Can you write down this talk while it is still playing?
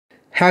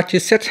how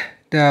to set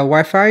the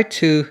Wi-Fi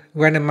to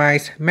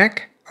randomized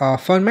Mac or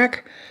phone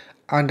Mac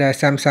on the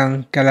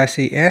Samsung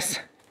Galaxy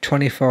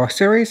S24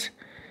 series.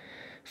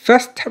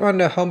 First, tap on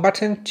the home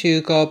button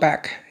to go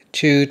back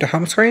to the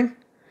home screen.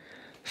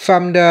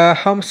 From the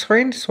home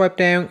screen, swipe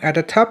down at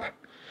the top,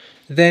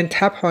 then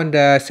tap on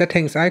the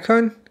settings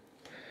icon.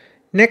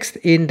 Next,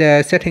 in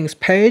the settings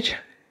page,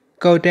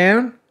 go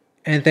down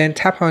and then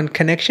tap on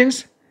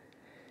connections.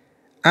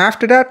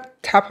 After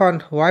that, tap on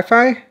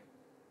Wi-Fi.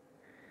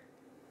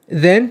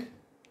 Then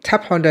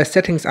tap on the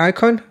settings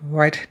icon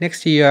right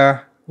next to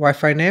your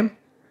Wi-Fi name.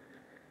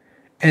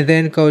 And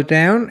then go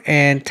down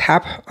and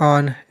tap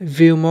on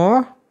View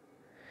More.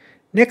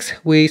 Next,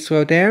 we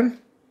scroll down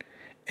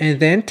and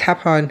then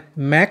tap on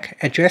MAC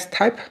address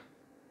type.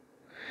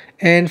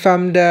 And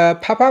from the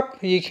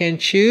pop-up, you can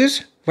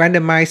choose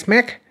Randomized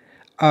Mac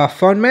or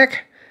Phone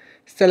Mac.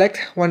 Select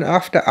one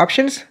of the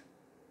options.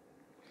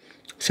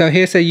 So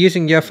here's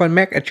using your phone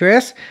MAC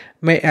address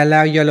may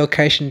allow your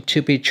location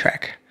to be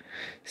tracked.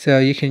 So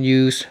you can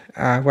use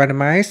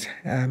Randomized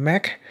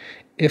Mac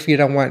if you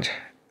don't want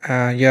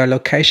your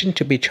location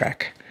to be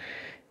tracked.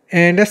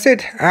 And that's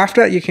it.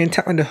 After that, you can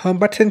tap on the home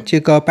button to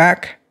go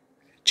back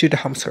to the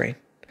home screen.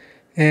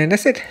 And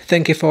that's it.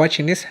 Thank you for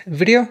watching this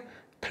video.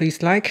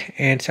 Please like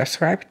and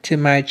subscribe to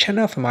my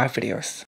channel for more videos.